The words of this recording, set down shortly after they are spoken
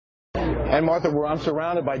And Martha, I'm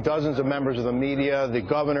surrounded by dozens of members of the media. The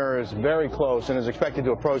governor is very close and is expected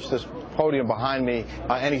to approach this podium behind me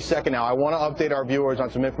any second now. I want to update our viewers on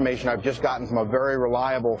some information I've just gotten from a very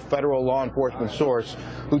reliable federal law enforcement source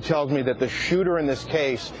who tells me that the shooter in this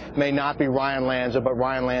case may not be Ryan Lanza, but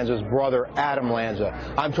Ryan Lanza's brother, Adam Lanza.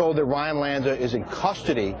 I'm told that Ryan Lanza is in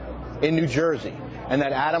custody in New Jersey, and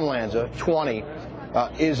that Adam Lanza, 20,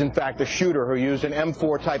 is in fact the shooter who used an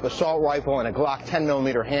M4 type assault rifle and a Glock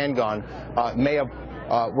 10mm handgun, may have,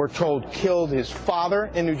 we're told, killed his father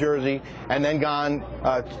in New Jersey and then gone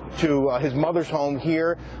to his mother's home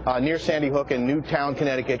here near Sandy Hook in Newtown,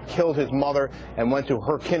 Connecticut, killed his mother and went to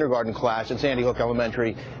her kindergarten class at Sandy Hook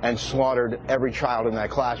Elementary and slaughtered every child in that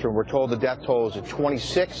classroom. We're told the death toll is at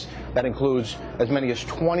 26. That includes as many as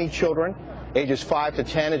 20 children, ages 5 to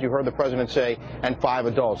 10, as you heard the president say, and 5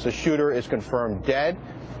 adults. The shooter is confirmed dead.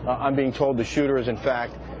 I'm being told the shooter is in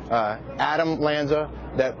fact Adam Lanza,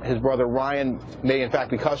 that his brother Ryan may in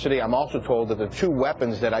fact be custody. I'm also told that the 2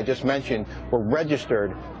 weapons that I just mentioned were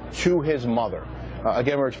registered to his mother.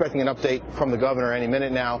 Again, we're expecting an update from the governor any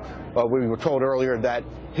minute now. We were told earlier that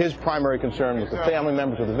his primary concern was the family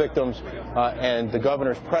members of the victims, and the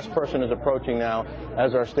governor's press person is approaching now,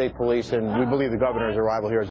 as our state police, and we believe the governor's arrival here is